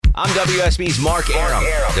I'm WSB's Mark Arum.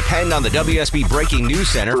 Depend on the WSB Breaking News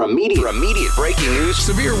Center for immediate breaking news,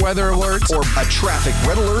 severe weather alerts, or a traffic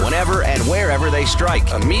red alert. Whenever and wherever they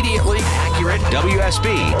strike. Immediately accurate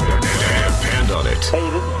WSB. Depend on it. Hey,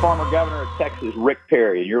 this is former Governor of Texas, Rick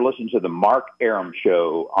Perry, and you're listening to the Mark Arum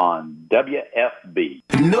Show on WSB.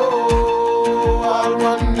 No, I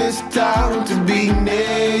want this town to be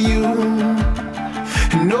near you.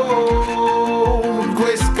 No,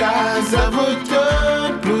 gray skies ever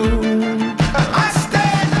turn blue. I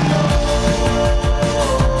stand alone.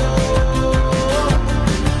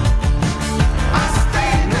 I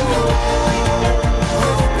stand alone.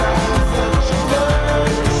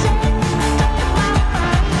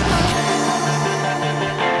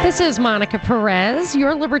 This is Monica Perez,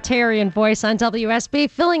 your libertarian voice on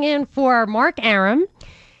WSB, filling in for Mark Arum.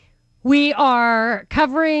 We are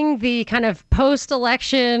covering the kind of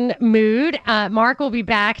post-election mood. Mark will be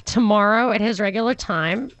back tomorrow at his regular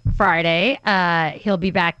time, Friday. He'll be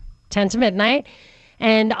back 10 to midnight.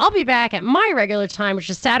 And I'll be back at my regular time, which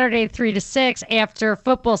is Saturday, 3 to 6, after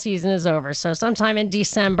football season is over. So sometime in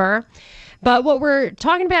December. But what we're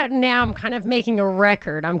talking about now, I'm kind of making a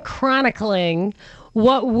record. I'm chronicling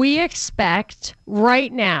what we expect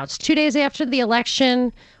right now. It's 2 days after the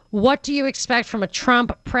election. What do you expect from a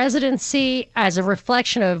Trump presidency as a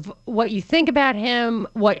reflection of what you think about him,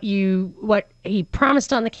 what he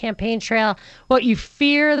promised on the campaign trail, what you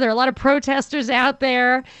fear? There are a lot of protesters out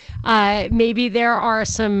there. Maybe there are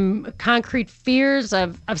some concrete fears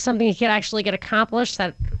of something he could actually get accomplished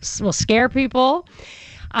that will scare people.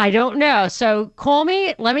 I don't know. So call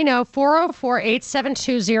me. Let me know.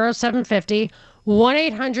 404-872-0750,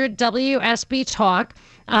 1-800-WSB-TALK.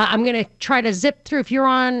 I'm going to try to zip through. If you're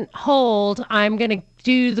on hold, I'm going to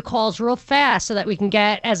do the calls real fast so that we can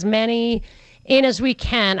get as many in as we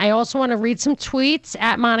can. I also want to read some tweets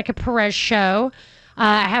at Monica Perez Show.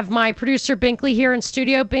 I have my producer, Binkley, here in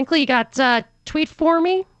studio. Binkley, you got a tweet for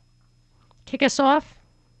me? Kick us off.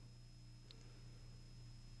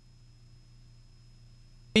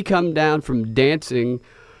 When we come down from dancing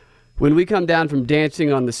on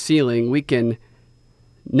the ceiling, we can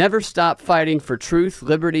never stop fighting for truth,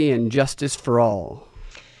 liberty, and justice for all.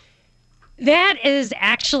 That is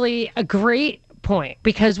actually a great point,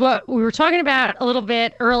 because what we were talking about a little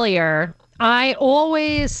bit earlier, I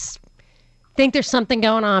always think there's something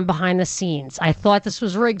going on behind the scenes. I thought this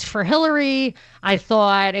was rigged for Hillary. I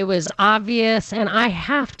thought it was obvious, and I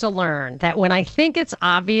have to learn that when I think it's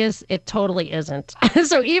obvious, it totally isn't.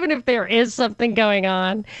 So even if there is something going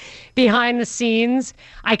on behind the scenes,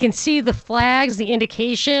 I can see the flags, the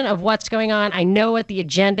indication of what's going on. I know what the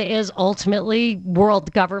agenda is, ultimately,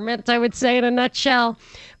 world government, I would say in a nutshell.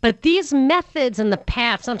 But these methods and the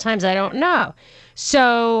path, sometimes I don't know.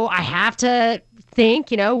 So I have to think,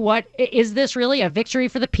 what is this really a victory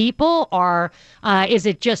for the people, or is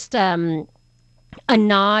it just a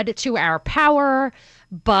nod to our power,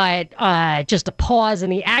 but just a pause in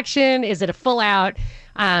the action? Is it a full-out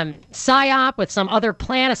psyop with some other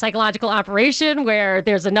plan, a psychological operation where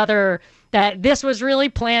there's another, that this was really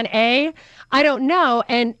plan A? I don't know,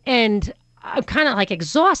 and I'm kind of like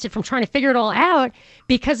exhausted from trying to figure it all out,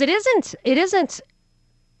 because it isn't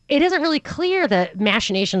really clear, the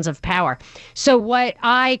machinations of power. So what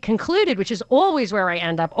I concluded, which is always where I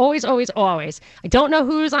end up, always, I don't know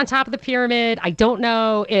who's on top of the pyramid. I don't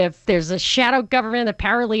know if there's a shadow government, a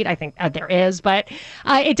power elite. I think there is, but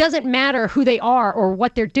it doesn't matter who they are or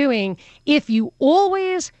what they're doing. If you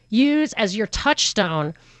always use as your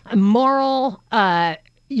touchstone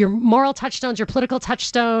your moral touchstones, your political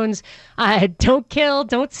touchstones, don't kill,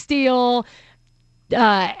 don't steal,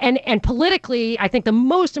 and politically, I think the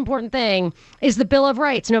most important thing is the Bill of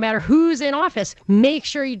Rights. No matter who's in office, make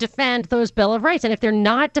sure you defend those Bill of Rights. And if they're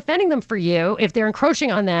not defending them for you, if they're encroaching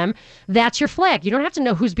on them, that's your flag. You don't have to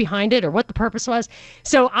know who's behind it or what the purpose was.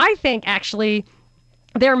 So I think actually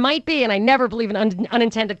there might be, and I never believe in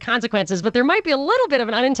unintended consequences, but there might be a little bit of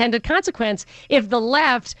an unintended consequence if the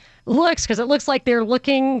left looks, because it looks like they're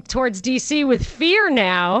looking towards D.C. with fear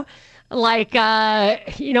now, like, a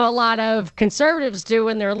lot of conservatives do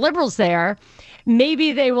when they're liberals there.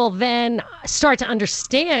 Maybe they will then start to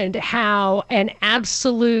understand how an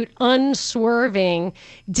absolute unswerving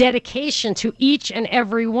dedication to each and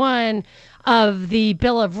every one of the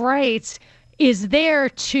Bill of Rights is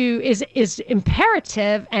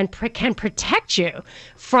imperative and can protect you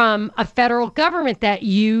from a federal government that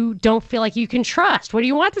you don't feel like you can trust. What do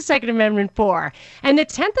you want the Second Amendment for? And the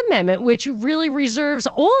 10th Amendment, which really reserves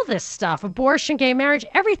all this stuff, abortion, gay marriage,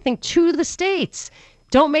 everything to the states.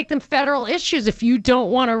 Don't make them federal issues if you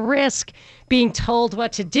don't want to risk being told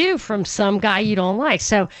what to do from some guy you don't like.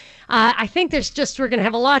 So I think we're going to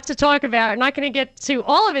have a lot to talk about. I'm not going to get to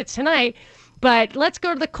all of it tonight, but let's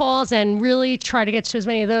go to the calls and really try to get to as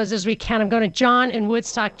many of those as we can. I'm going to John in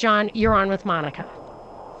Woodstock. John, you're on with Monica.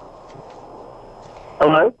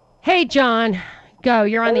 Hello? Hey, John. Go.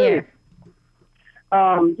 You're on the air.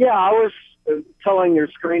 Yeah, I was telling your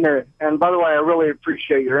screener, and by the way, I really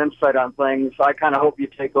appreciate your insight on things. I kind of hope you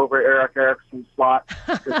take over Eric Erickson's slot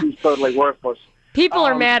because he's totally worthless. People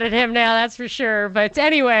are mad at him now, that's for sure. But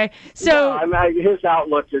anyway, so... Yeah, I mean, his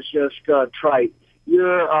outlook is just trite.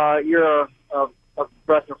 You're a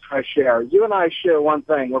breath of fresh air. You and I share one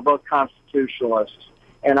thing. We're both constitutionalists,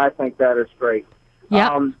 and I think that is great.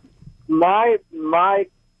 Yeah. My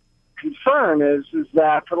concern is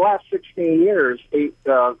that for the last 16 years, 8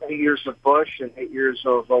 years of Bush and 8 years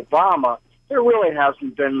of Obama, there really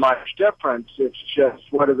hasn't been much difference. It's just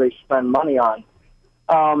what do they spend money on?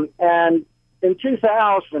 And in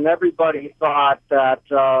 2000, everybody thought that,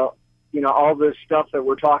 all this stuff that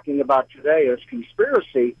we're talking about today is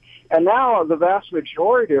conspiracy. And now the vast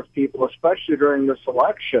majority of people, especially during this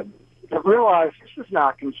election, have realized this is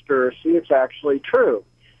not conspiracy. It's actually true.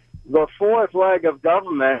 The fourth leg of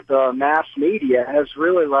government, mass media, has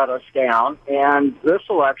really let us down, and this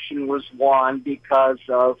election was won because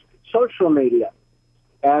of social media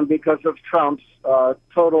and because of Trump's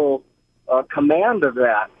total command of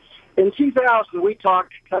that. In 2000, we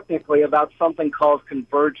talked technically about something called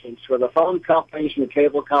convergence, where the phone companies and the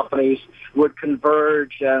cable companies would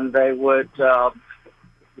converge, and they would no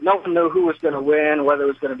one knew who was going to win, whether it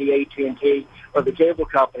was going to be AT&T or the cable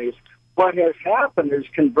companies. What has happened is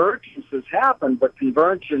convergence has happened, but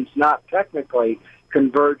convergence not technically,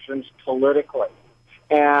 convergence politically.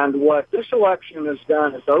 And what this election has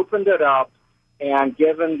done is opened it up and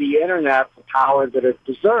given the Internet the power that it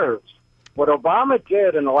deserves. What Obama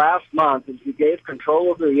did in the last month is he gave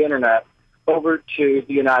control of the Internet over to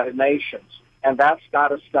the United Nations, and that's got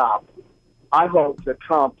to stop. I hope that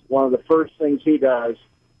Trump, one of the first things he does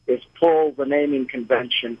is pull the naming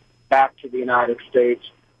convention back to the United States.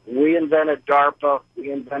 We invented DARPA.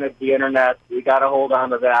 We invented the Internet. We got to hold on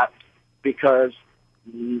to that because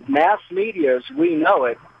mass media, as we know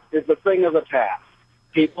it, is a thing of the past.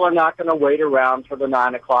 People are not going to wait around for the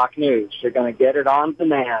 9 o'clock news. They're going to get it on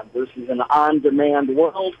demand. This is an on-demand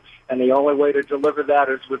world, and the only way to deliver that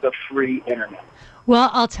is with a free Internet.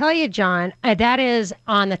 Well, I'll tell you, John, that is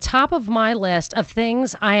on the top of my list of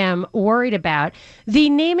things I am worried about. The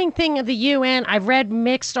naming thing of the UN, I've read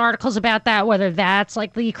mixed articles about that, whether that's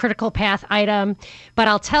like the critical path item. But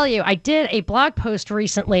I'll tell you, I did a blog post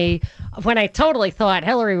recently when I totally thought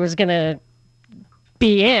Hillary was going to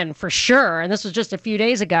be in for sure. And this was just a few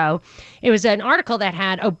days ago. It was an article that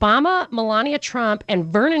had Obama, Melania Trump, and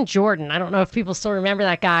Vernon Jordan. I don't know if people still remember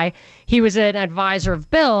that guy. He was an advisor of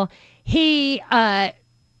Bill. He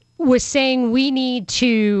was saying we need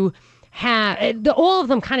to have, all of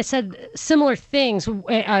them kind of said similar things.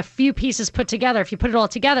 A few pieces put together, if you put it all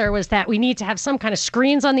together, was that we need to have some kind of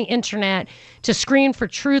screens on the Internet to screen for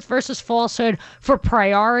truth versus falsehood, for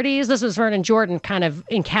priorities. This was Vernon Jordan kind of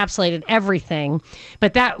encapsulated everything.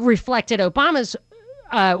 But that reflected Obama's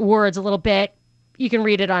words a little bit. You can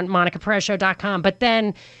read it on MonicaPerezShow.com. But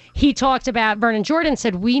then he talked about, Vernon Jordan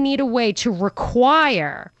said, we need a way to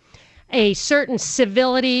require a certain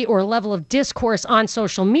civility or level of discourse on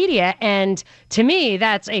social media. And to me,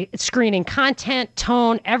 that's a screening content,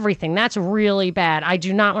 tone, everything. That's really bad. I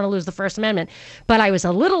do not want to lose the First Amendment. But I was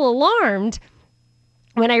a little alarmed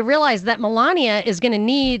when I realized that Melania is going to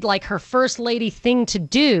need like her first lady thing to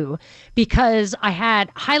do, because I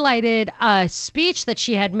had highlighted a speech that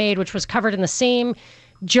she had made, which was covered in the same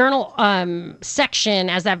journal section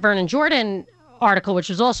as that Vernon Jordan article, which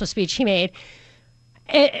was also a speech he made,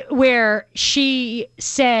 where she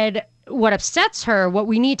said what upsets her, what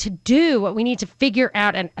we need to do, what we need to figure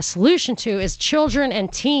out a solution to is children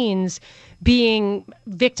and teens being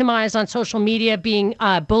victimized on social media, being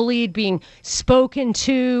bullied, being spoken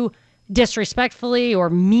to disrespectfully or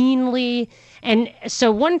meanly. And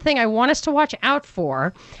so one thing I want us to watch out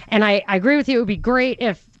for, and I agree with you, it would be great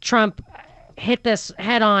if Trump hit this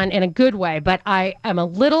head on in a good way, but I am a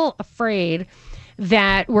little afraid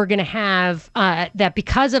that we're going to have, that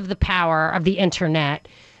because of the power of the Internet,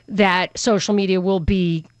 that social media will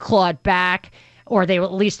be clawed back, or they will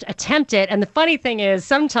at least attempt it. And the funny thing is,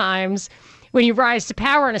 sometimes when you rise to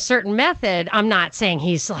power in a certain method, I'm not saying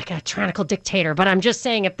he's like a tyrannical dictator, but I'm just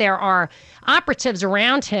saying if there are operatives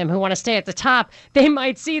around him who want to stay at the top, they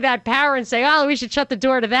might see that power and say, oh, we should shut the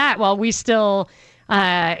door to that while we still,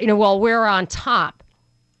 while we're on top.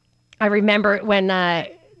 I remember when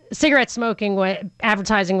cigarette smoking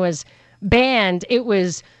advertising was banned, it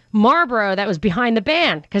was Marlboro that was behind the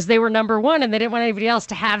band because they were number one and they didn't want anybody else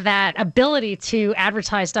to have that ability to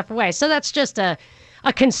advertise stuff away. So that's just a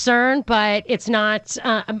concern, but it's not.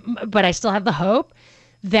 But I still have the hope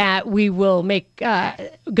that we will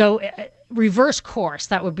go reverse course.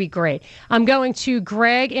 That would be great. I'm going to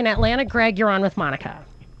Greg in Atlanta. Greg, you're on with Monica.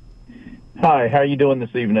 Hi, how are you doing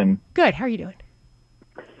this evening? Good. How are you doing?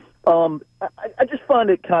 I just find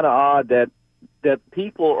it kind of odd that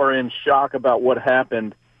people are in shock about what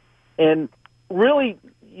happened. And really,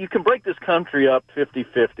 you can break this country up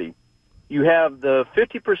 50-50. You have the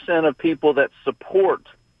 50% of people that support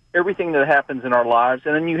everything that happens in our lives,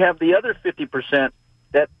 and then you have the other 50%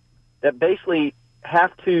 that basically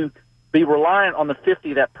have to be reliant on the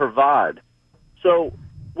 50 that provide. So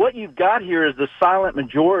what you've got here is the silent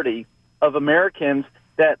majority of Americans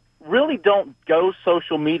that really don't go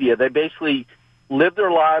social media. They basically live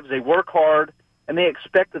their lives, they work hard, and they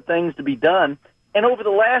expect the things to be done. And over the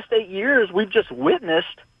last 8 years, we've just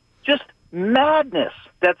witnessed just madness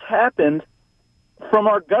that's happened from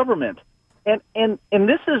our government. And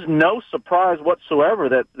this is no surprise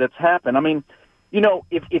whatsoever that's happened. I mean, you know,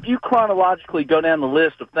 if you chronologically go down the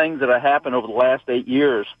list of things that have happened over the last 8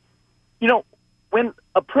 years, you know, when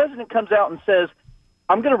a president comes out and says,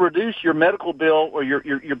 I'm going to reduce your medical bill or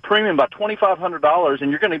your premium by $2,500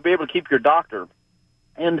 and you're going to be able to keep your doctor,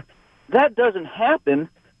 and that doesn't happen,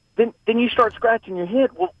 then you start scratching your head.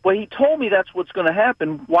 Well, he told me that's what's going to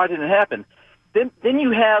happen. Why didn't it happen? Then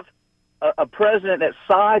you have a president that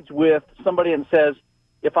sides with somebody and says,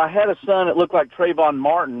 if I had a son that looked like Trayvon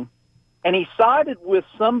Martin, and he sided with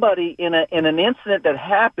somebody in an incident that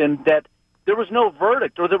happened that there was no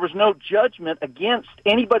verdict or there was no judgment against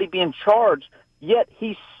anybody being charged, yet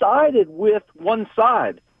he sided with one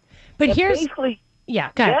side. But and here's... basically,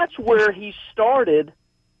 yeah, go ahead. That's where he started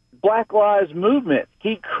Black Lives Movement.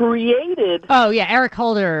 He created... Oh, yeah, Eric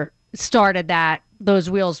Holder started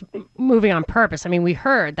those wheels moving on purpose. I mean, we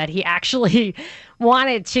heard that he actually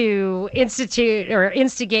wanted to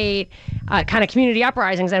instigate kind of community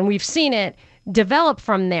uprisings, and we've seen it develop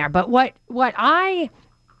from there. But what I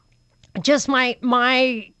just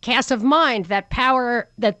my cast of mind, that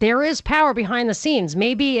there is power behind the scenes.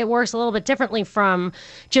 Maybe it works a little bit differently from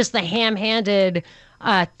just the ham-handed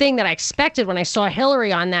thing that I expected when I saw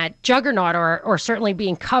Hillary on that juggernaut, or certainly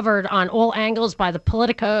being covered on all angles by the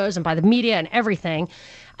politicos and by the media and everything.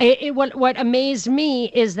 What amazed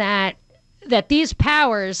me is that these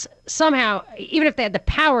powers somehow, even if they had the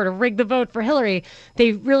power to rig the vote for Hillary,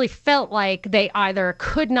 they really felt like they either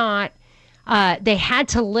could not, they had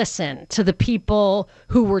to listen to the people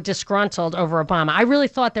who were disgruntled over Obama. I really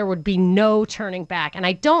thought there would be no turning back. And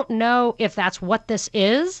I don't know if that's what this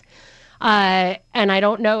is. And I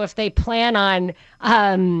don't know if they plan on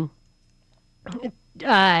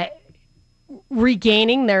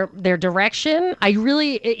regaining their direction. I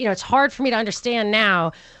really, it's hard for me to understand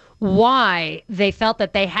now why they felt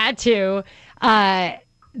that they had to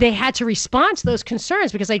respond to those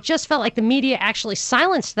concerns, because I just felt like the media actually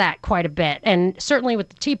silenced that quite a bit. And certainly with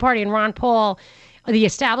the Tea Party and Ron Paul, the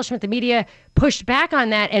establishment, the media pushed back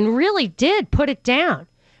on that and really did put it down.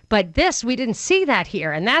 But we didn't see that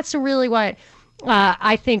here. And that's really what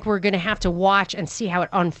I think we're going to have to watch and see how it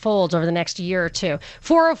unfolds over the next year or two.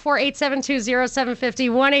 404-872-0750,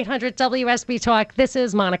 1-800-WSB-TALK. This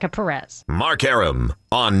is Monica Perez. Mark Arum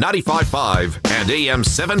on 95.5 and AM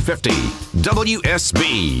 750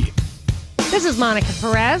 WSB. This is Monica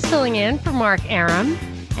Perez filling in for Mark Arum.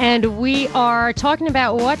 And we are talking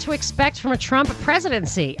about what to expect from a Trump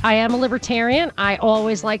presidency. I am a libertarian. I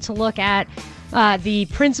always like to look at the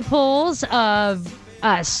principles of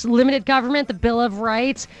limited government, the Bill of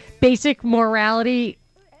Rights, basic morality.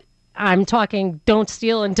 I'm talking don't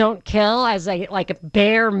steal and don't kill as a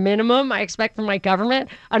bare minimum I expect from my government.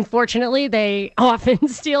 Unfortunately, they often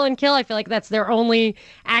steal and kill. I feel like that's their only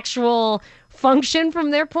actual function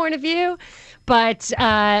from their point of view. But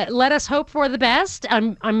let us hope for the best.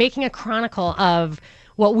 I'm making a chronicle of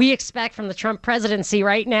what we expect from the Trump presidency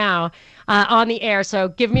right now on the air. So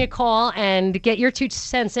give me a call and get your 2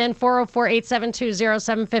 cents in,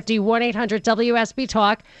 404-872-0750,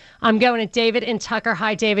 1-800-WSB-TALK. I'm going to David in Tucker.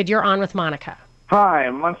 Hi, David. You're on with Monica. Hi.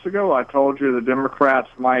 Months ago, I told you the Democrats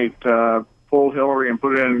might pull Hillary and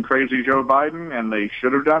put in crazy Joe Biden, and they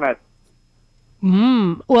should have done it.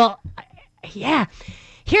 Well, yeah.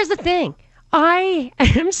 Here's the thing. I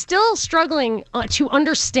am still struggling to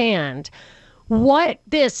understand what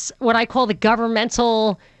I call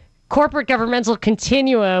the corporate governmental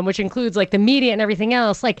continuum, which includes like the media and everything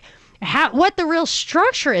else. Like, what the real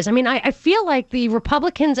structure is. I mean, I feel like the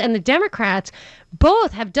Republicans and the Democrats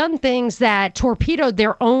both have done things that torpedoed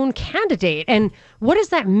their own candidate. And what does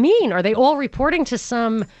that mean? Are they all reporting to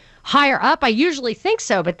some higher up? I usually think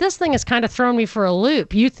so, but this thing has kind of thrown me for a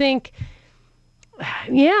loop. You think,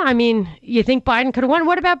 yeah, I mean, you think Biden could have won?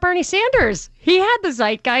 What about Bernie Sanders? He had the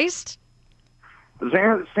zeitgeist.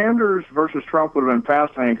 Sanders versus Trump would have been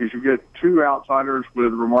fascinating because you get two outsiders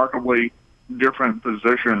with remarkably different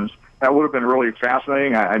positions. That would have been really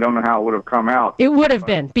fascinating. I don't know how it would have come out. It would have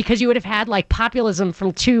been, because you would have had like populism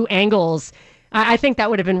from two angles. I think that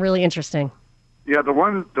would have been really interesting. Yeah, the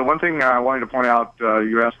one thing I wanted to point out,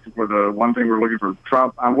 you asked for the one thing we're looking for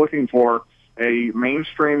Trump. I'm looking for a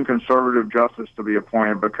mainstream conservative justice to be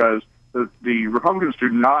appointed, because the Republicans do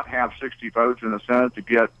not have 60 votes in the Senate to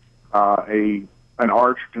get an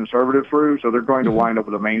arch conservative through, so they're going to wind up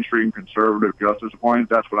with a mainstream conservative justice appointed.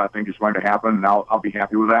 That's what I think is going to happen, and I'll be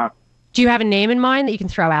happy with that. Do you have a name in mind that you can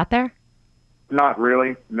throw out there? Not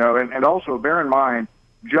really, no. And also, bear in mind,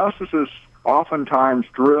 justices oftentimes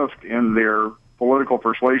drift in their political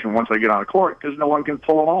persuasion once they get on a court because no one can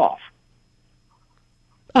pull them off.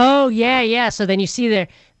 Oh, yeah. So then you see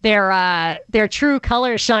their true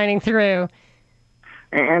colors shining through.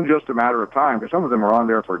 And just a matter of time, because some of them are on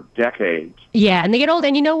there for decades. Yeah, and they get old.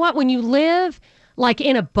 And you know what? When you live like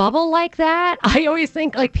in a bubble like that, I always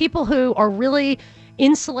think like people who are really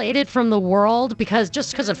insulated from the world because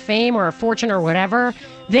of fame or a fortune or whatever,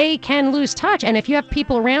 they can lose touch. And if you have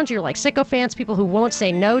people around you like sycophants, people who won't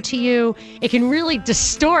say no to you, it can really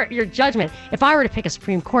distort your judgment. If I were to pick a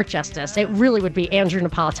Supreme Court justice, it really would be Andrew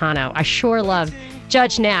Napolitano. I sure love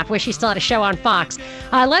Judge Knapp. Wish he still had a show on Fox.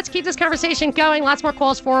 Let's keep this conversation going. Lots more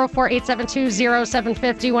calls,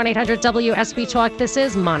 404-872-0750, 1-800-WSB-TALK. This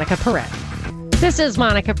is Monica Perez. This is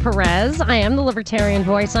Monica Perez. I am the Libertarian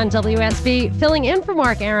Voice on WSB, filling in for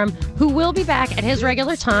Mark Arum, who will be back at his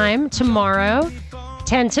regular time tomorrow,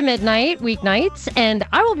 10 to midnight, weeknights. And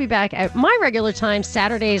I will be back at my regular time,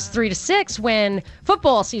 Saturdays, 3 to 6, when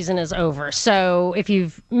football season is over. So if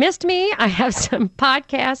you've missed me, I have some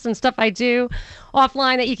podcasts and stuff I do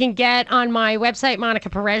offline that you can get on my website,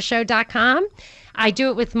 monicaperezshow.com. I do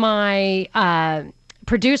it with my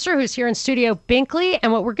producer who's here in studio, Binkley.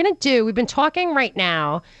 And what we're going to do, we've been talking right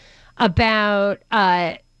now about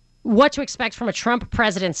what to expect from a Trump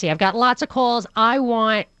presidency. I've got lots of calls. I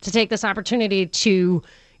want to take this opportunity to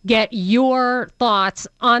get your thoughts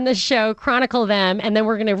on the show, chronicle them, and then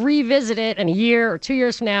we're going to revisit it in a year or 2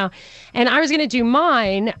 years from now. And I was going to do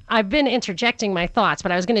mine. I've been interjecting my thoughts,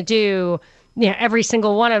 but I was going to do every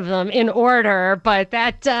single one of them in order. But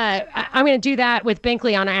that I'm going to do that with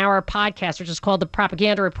Binkley on our podcast, which is called The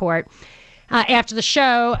Propaganda Report, after the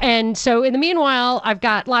show. And so in the meanwhile, I've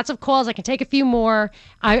got lots of calls. I can take a few more.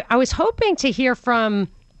 I was hoping to hear from,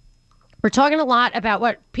 we're talking a lot about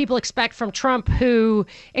what people expect from Trump, who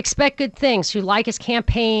expect good things, who like his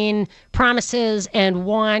campaign promises and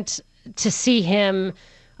want to see him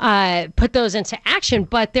put those into action.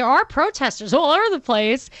 But there are protesters all over the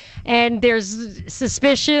place, and there's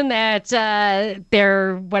suspicion that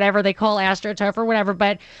they're whatever they call astroturf or whatever.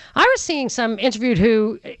 But I was seeing some interviewed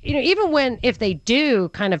who, even if they do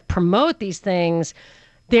kind of promote these things,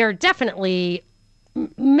 there are definitely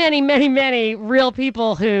many, many, many real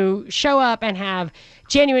people who show up and have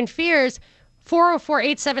genuine fears.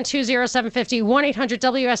 404-872-0750,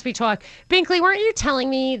 1-800-WSB-TALK. Binkley, weren't you telling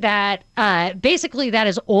me that basically that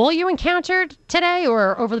is all you encountered today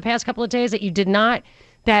or over the past couple of days, that you did not,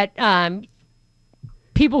 that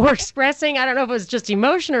people were expressing? I don't know if it was just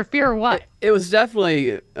emotion or fear or what. It was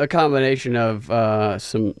definitely a combination of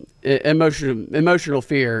some emotional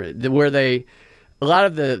fear, where a lot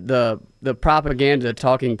of the propaganda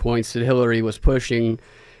talking points that Hillary was pushing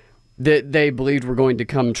that they believed were going to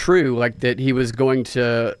come true, like that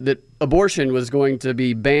that abortion was going to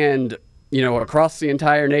be banned, across the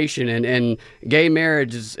entire nation, and gay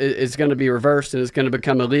marriage is going to be reversed and it's going to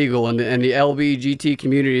become illegal, and the LGBT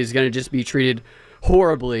community is going to just be treated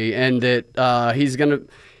horribly, and that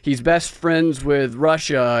he's best friends with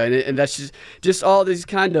Russia, and that's just all these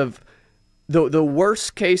kind of the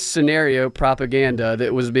worst case scenario propaganda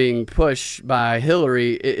that was being pushed by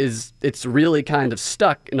Hillary. It's really kind of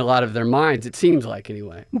stuck in a lot of their minds, it seems like,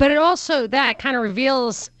 anyway. But it also, that kind of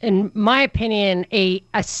reveals, in my opinion,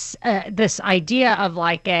 this idea of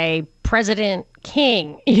like a president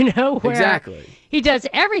king, where exactly he does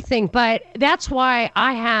everything. But that's why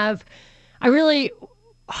I really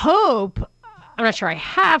hope, I'm not sure I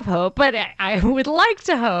have hope, but I would like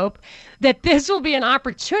to hope that this will be an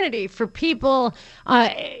opportunity for people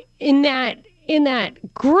in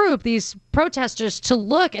that group, these protesters, to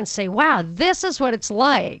look and say, wow, this is what it's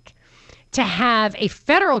like to have a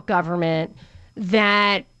federal government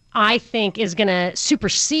that I think is going to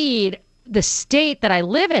supersede the state that I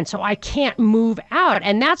live in, so I can't move out.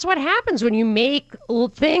 And that's what happens when you make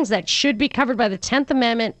things that should be covered by the 10th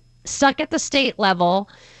Amendment stuck at the state level,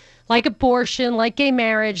 like abortion, like gay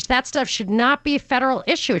marriage. That stuff should not be a federal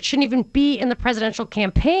issue. It shouldn't even be in the presidential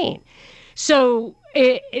campaign. So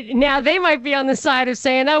now they might be on the side of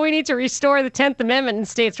saying, oh, we need to restore the 10th Amendment and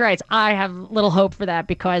states' rights. I have little hope for that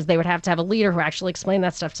because they would have to have a leader who actually explained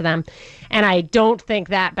that stuff to them. And I don't think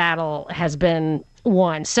that battle has been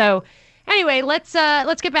won. So anyway, let's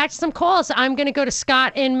get back to some calls. I'm going to go to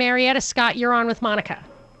Scott in Marietta. Scott, you're on with Monica.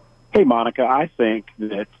 Hey, Monica, I think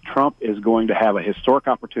that Trump is going to have a historic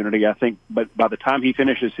opportunity. I think but by the time he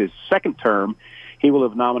finishes his second term, he will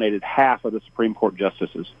have nominated half of the Supreme Court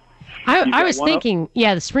justices. I was thinking,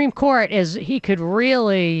 the Supreme Court he could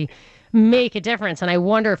really make a difference. And I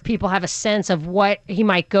wonder if people have a sense of what he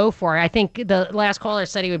might go for. I think the last caller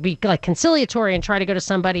said he would be like conciliatory and try to go to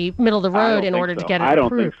somebody middle of the road in order to get it approved. I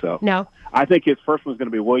don't think so. No? I think his first one's going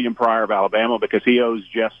to be William Pryor of Alabama because he owes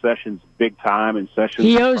Jeff Sessions big time, and Sessions.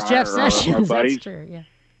 He owes Jeff Sessions. That's true. Yeah.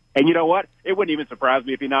 And you know what? It wouldn't even surprise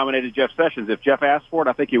me if he nominated Jeff Sessions. If Jeff asked for it,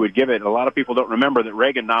 I think he would give it. A lot of people don't remember that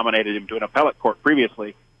Reagan nominated him to an appellate court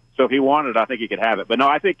previously. So if he wanted it, I think he could have it. But no,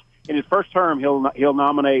 I think in his first term he'll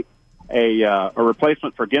nominate a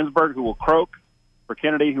replacement for Ginsburg who will croak, for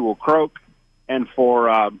Kennedy who will croak, and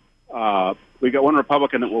for we got one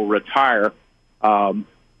Republican that will retire.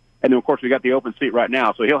 And then, of course, we got the open seat right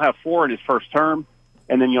now. So he'll have 4 in his first term,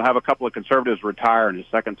 and then you'll have a couple of conservatives retire in his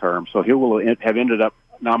second term. So he will have ended up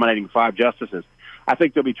nominating 5 justices. I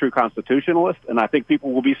think they'll be true constitutionalists, and I think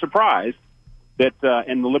people will be surprised that,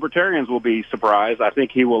 and the libertarians will be surprised. I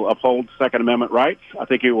think he will uphold Second Amendment rights. I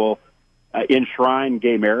think he will enshrine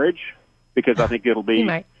gay marriage because I think it'll be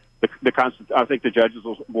I think the judges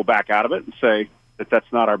will back out of it and say that that's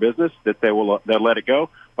not our business, that they'll let it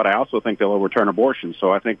go. But I also think they'll overturn abortion.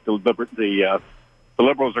 So I think the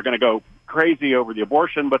liberals are going to go crazy over the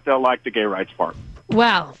abortion, but they'll like the gay rights part.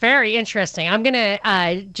 Well, very interesting. I'm going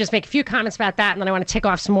to just make a few comments about that, and then I want to tick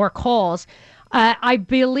off some more calls. I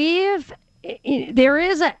believe there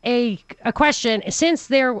is a question, since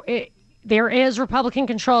there is Republican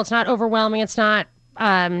control. It's not overwhelming. It's not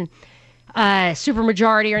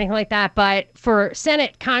supermajority or anything like that. But for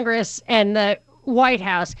Senate, Congress, and the White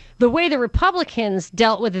House, the way the Republicans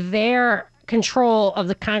dealt with their control of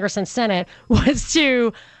the Congress and Senate was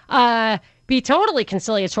to be totally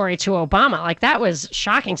conciliatory to Obama. Like, that was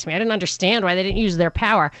shocking to me. I didn't understand why they didn't use their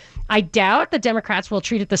power. I doubt the Democrats will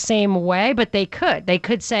treat it the same way, but they could. They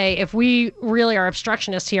could say, if we really are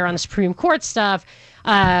obstructionists here on the Supreme Court stuff,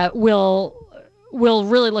 we'll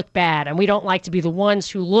really look bad, and we don't like to be the ones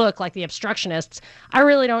who look like the obstructionists. I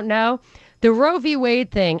really don't know. The Roe v. Wade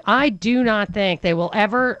thing, I do not think they will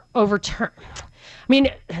ever overturn. I mean,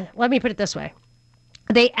 let me put it this way.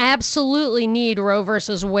 They absolutely need Roe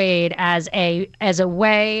versus Wade as a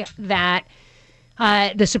way that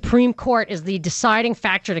the Supreme Court is the deciding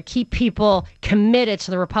factor to keep people committed to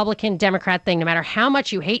the Republican-Democrat thing. No matter how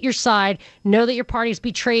much you hate your side, know that your party's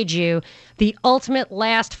betrayed you. The ultimate,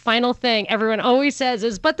 last, final thing everyone always says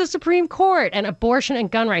is, but the Supreme Court, and abortion and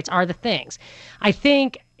gun rights are the things. I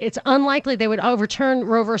think it's unlikely they would overturn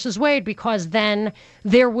Roe versus Wade because then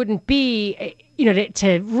there wouldn't be,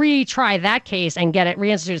 to retry that case and get it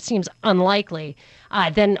reinstituted seems unlikely.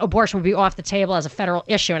 Then abortion would be off the table as a federal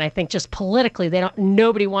issue. And I think just politically,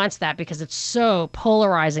 nobody wants that because it's so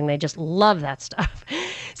polarizing. They just love that stuff.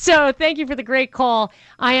 So thank you for the great call.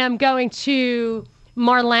 I am going to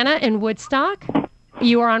Marlena in Woodstock.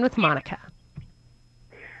 You are on with Monica.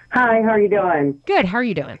 Hi, how are you doing? Good. How are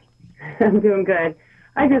you doing? I'm doing good.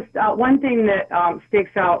 I just, one thing that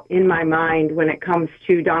sticks out in my mind when it comes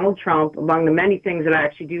to Donald Trump, among the many things that I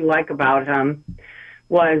actually do like about him,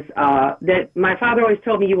 was that my father always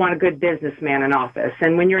told me you want a good businessman in office.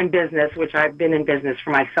 And when you're in business, which I've been in business for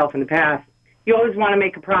myself in the past, you always want to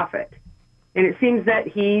make a profit. And it seems that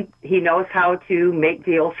he knows how to make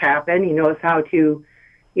deals happen. He knows how to,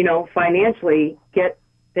 financially get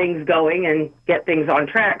things going and get things on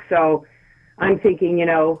track. So I'm thinking,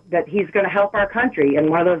 that he's going to help our country. And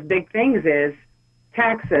one of those big things is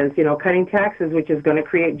taxes, cutting taxes, which is going to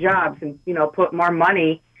create jobs and, put more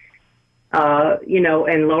money,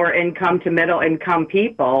 in lower income to middle income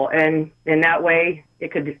people. And in that way,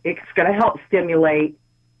 it's going to help stimulate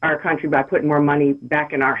our country by putting more money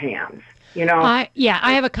back in our hands, I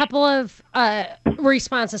have a couple of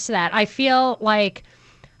responses to that. I feel like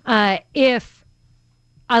if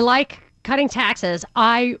I like cutting taxes,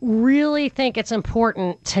 I really think it's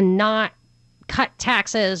important to not cut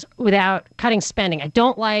taxes without cutting spending. I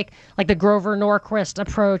don't like the Grover Norquist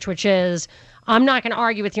approach, which is, I'm not going to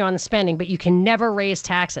argue with you on the spending, but you can never raise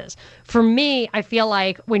taxes. For me, I feel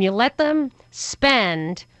like when you let them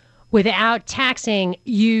spend without taxing,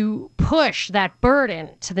 you push that burden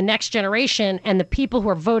to the next generation, and the people who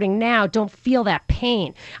are voting now don't feel that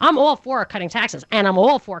pain. I'm all for cutting taxes, and I'm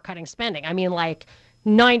all for cutting spending. I mean,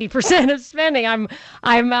 90% of spending. I'm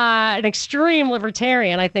an extreme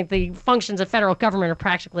libertarian. I think the functions of federal government are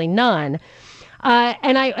practically none.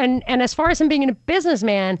 And as far as him being a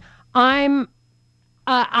businessman, I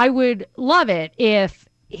would love it if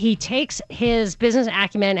he takes his business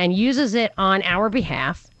acumen and uses it on our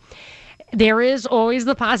behalf. There is always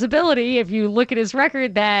the possibility, if you look at his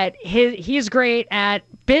record, that he's great at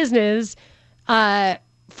business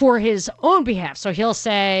for his own behalf. So he'll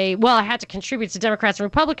say, well, I had to contribute to Democrats and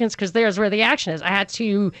Republicans because there's where the action is. I had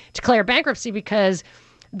to declare bankruptcy because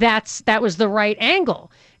that was the right angle.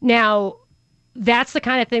 Now, that's the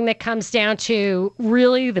kind of thing that comes down to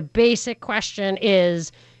really the basic question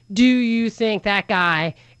is, do you think that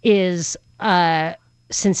guy is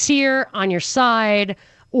sincere, on your side,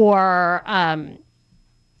 or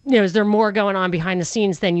is there more going on behind the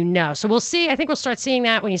scenes than you know? So we'll see. I think we'll start seeing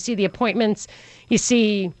that when you see the appointments. You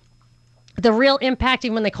see the real impact,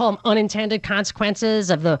 even when they call them unintended consequences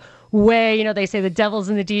of the way, they say the devil's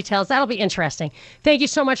in the details. That'll be interesting. Thank you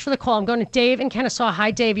so much for the call. I'm going to Dave in Kennesaw.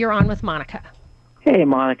 Hi, Dave. You're on with Monica. Hey,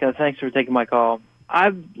 Monica. Thanks for taking my call.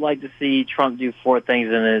 I'd like to see Trump do 4 things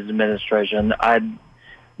in his administration.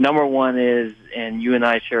 Number one is, and you and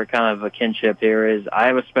I share kind of a kinship here, is I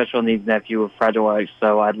have a special needs nephew with Fragile X,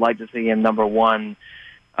 so I'd like to see him, number one,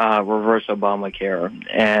 reverse Obamacare.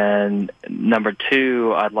 And number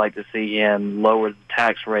 2, I'd like to see him lower the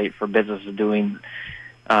tax rate for businesses doing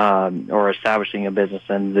or establishing a business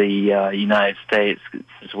in the United States,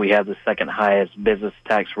 since we have the second highest business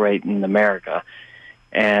tax rate in America.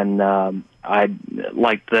 And I'd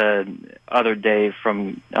like the other Dave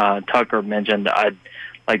from Tucker mentioned, I'd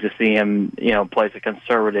like to see him, place a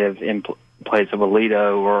conservative in place of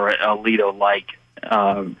Alito, or Alito-like,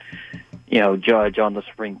 judge on the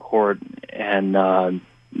Supreme Court. And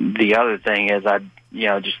the other thing is, I'd,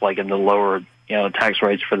 just like him to lower, tax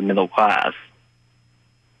rates for the middle class.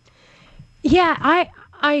 Yeah,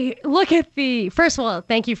 I look at first of all,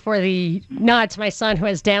 thank you for the nod to my son who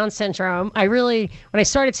has Down syndrome. When I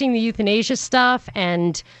started seeing the euthanasia stuff,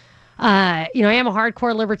 and I am a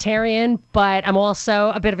hardcore libertarian, but I'm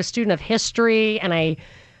also a bit of a student of history, and I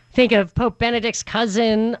think of Pope Benedict's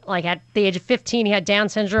cousin, at the age of 15, he had Down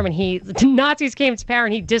syndrome, and the Nazis came to power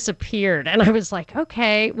and he disappeared. And I was like,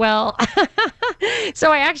 okay, well,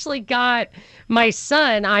 so I actually got my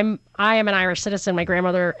son, I am an Irish citizen. My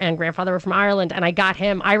grandmother and grandfather were from Ireland, and I got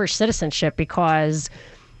him Irish citizenship because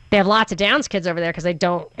they have lots of Downs kids over there because they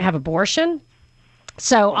don't have abortion.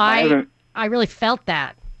 So I really felt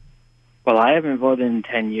that. Well, I haven't voted in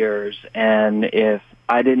 10 years, and if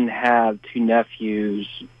I didn't have 2 nephews,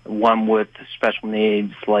 one with special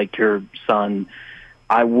needs like your son,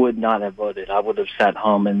 I would not have voted. I would have sat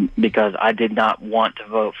home, because I did not want to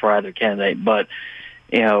vote for either candidate. But,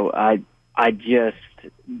 I just,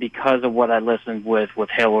 because of what I listened with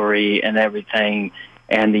Hillary and everything,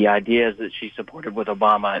 and the ideas that she supported with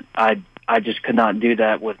Obama, I just could not do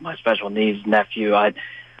that with my special needs nephew.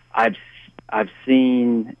 I've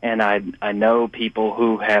seen, and I know people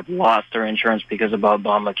who have lost their insurance because of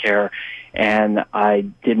Obamacare, and I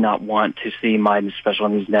did not want to see my special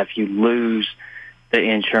needs nephew lose the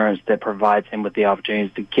insurance that provides him with the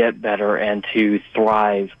opportunities to get better and to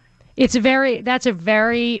thrive. That's a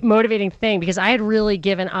very motivating thing, because I had really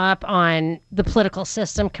given up on the political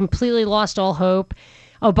system, completely lost all hope.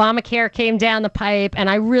 Obamacare came down the pipe, and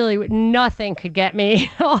nothing could get me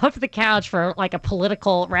off the couch for a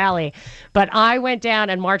political rally. But I went down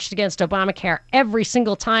and marched against Obamacare every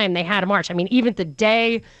single time they had a march. I mean, even the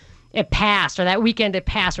day it passed, or that weekend it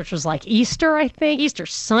passed, which was Easter, I think, Easter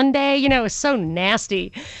Sunday, it was so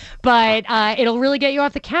nasty. But it'll really get you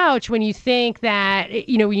off the couch when you think that,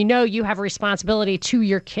 you have a responsibility to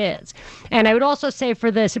your kids. And I would also say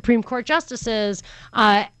for the Supreme Court justices,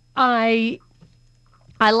 I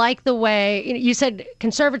like the way you said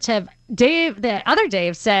conservative. Dave, the other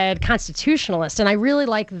Dave, said constitutionalist, and I really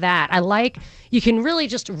like that. You can really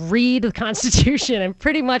just read the Constitution and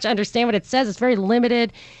pretty much understand what it says. It's very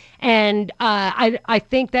limited, and I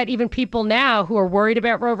think that even people now who are worried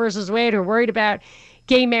about Roe versus Wade, who are worried about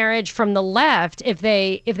gay marriage from the left, if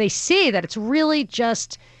they see that it's really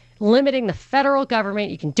just limiting the federal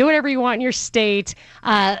government. You can do whatever you want in your state.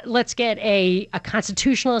 Let's get a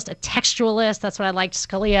constitutionalist, a textualist. That's what I liked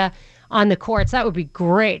Scalia on the courts. That would be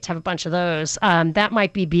great to have a bunch of those. That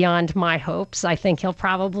might be beyond my hopes. I think he'll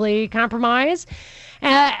probably compromise.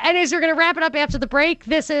 And as we're going to wrap it up after the break,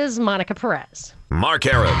 this is Monica Perez. Mark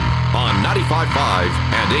Arum on 95.5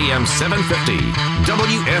 and AM 750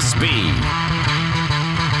 WSB.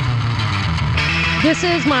 This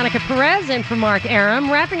is Monica Perez in for Mark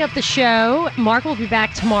Arum. Wrapping up the show. Mark will be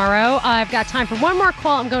back tomorrow. I've got time for one more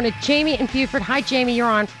call. I'm going to Jamie in Beaufort. Hi, Jamie. You're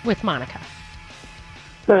on with Monica.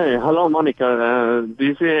 Hey, hello, Monica.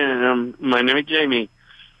 My name is Jamie.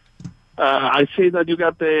 I see that you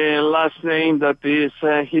got the last name that is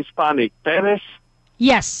Hispanic. Perez?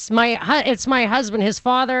 Yes, it's my husband. His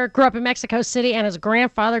father grew up in Mexico City, and his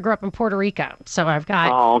grandfather grew up in Puerto Rico. So I've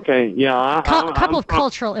got a couple of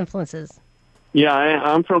cultural influences. Yeah,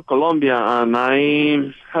 I'm from Colombia, and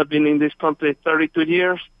I have been in this country 32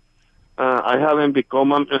 years. I haven't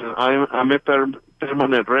become I'm a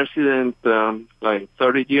permanent resident like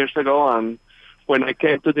 30 years ago, and when I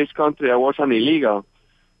came to this country, I was an illegal.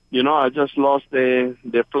 You know, I just lost the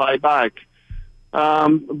fly back.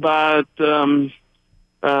 I'm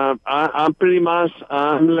pretty much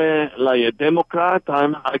like a Democrat.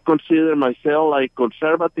 I consider myself like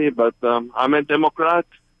conservative, but I'm a Democrat.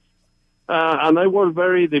 And I was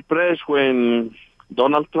very depressed when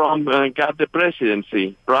Donald Trump got the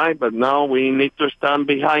presidency, right? But now we need to stand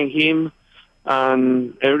behind him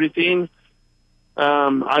and everything.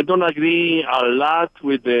 I don't agree a lot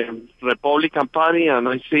with the Republican Party, and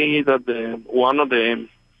I see that one of the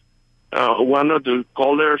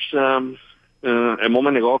callers a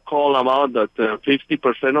moment ago called about that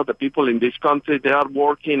 50% of the people in this country, they are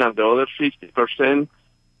working, and the other 50%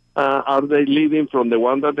 are they living from the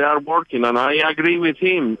one that they are working. And I agree with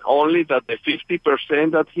him, only that the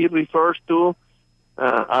 50% that he refers to,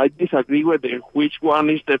 I disagree with which one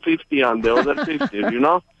is the 50 and the other 50, you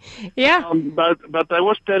know? Yeah. But I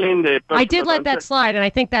was telling the person... I did let that slide, and I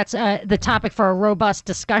think that's the topic for a robust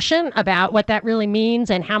discussion about what that really means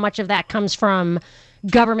and how much of that comes from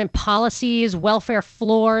government policies, welfare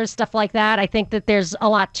floors, stuff like that. I think that there's a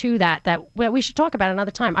lot to that we should talk about another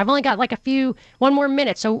time. I've only got like one more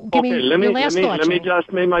minute, so give me your last thought. Let me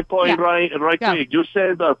just make my point right quick. You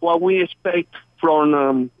said that what we expect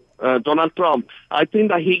from Donald Trump, I think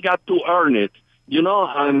that he got to earn it, you know,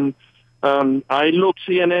 and I look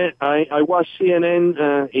CNN, I watch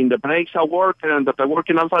CNN in the breaks at work, and that I work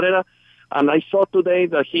in Alpharetta, and I saw today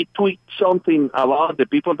that he tweeted something about the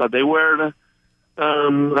people that they were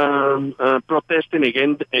protesting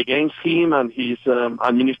against him and his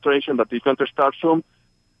administration that is going to start soon.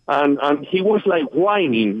 And he was like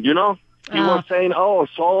whining, you know? He was saying,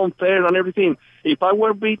 so unfair and everything. If I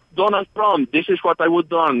were with Donald Trump, this is what I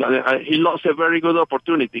would have done. He lost a very good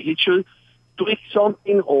opportunity. He should tweet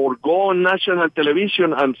something or go on national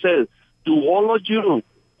television and say, to all of you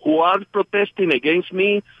who are protesting against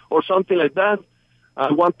me or something like that,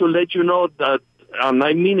 I want to let you know that, and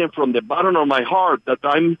I mean it from the bottom of my heart, that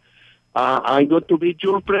I'm going to be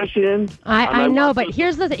your president. I know, but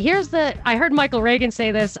here's the. I heard Michael Reagan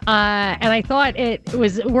say this, and I thought it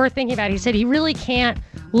was worth thinking about. He said he really can't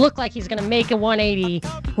look like he's going to make a 180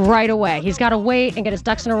 right away. He's got to wait and get his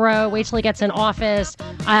ducks in a row. Wait till he gets in office.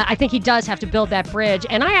 I think he does have to build that bridge,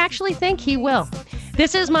 and I actually think he will.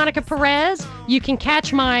 This is Monica Perez. You can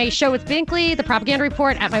catch my show with Binkley, The Propaganda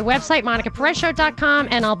Report, at my website, monicaperezshow.com,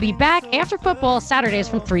 and I'll be back after football Saturdays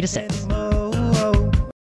from 3 to 6.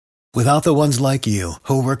 Without the ones like you,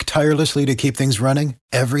 who work tirelessly to keep things running,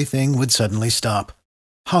 everything would suddenly stop.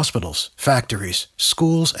 Hospitals, factories,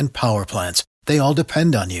 schools, and power plants, they all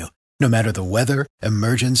depend on you. No matter the weather,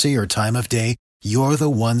 emergency, or time of day, you're the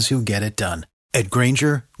ones who get it done. At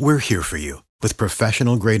Grainger, we're here for you with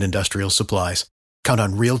professional-grade industrial supplies. Count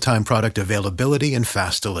on real-time product availability and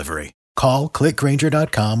fast delivery. Call, click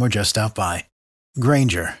Grainger.com, or just stop by.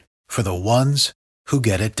 Grainger, for the ones who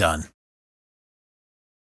get it done.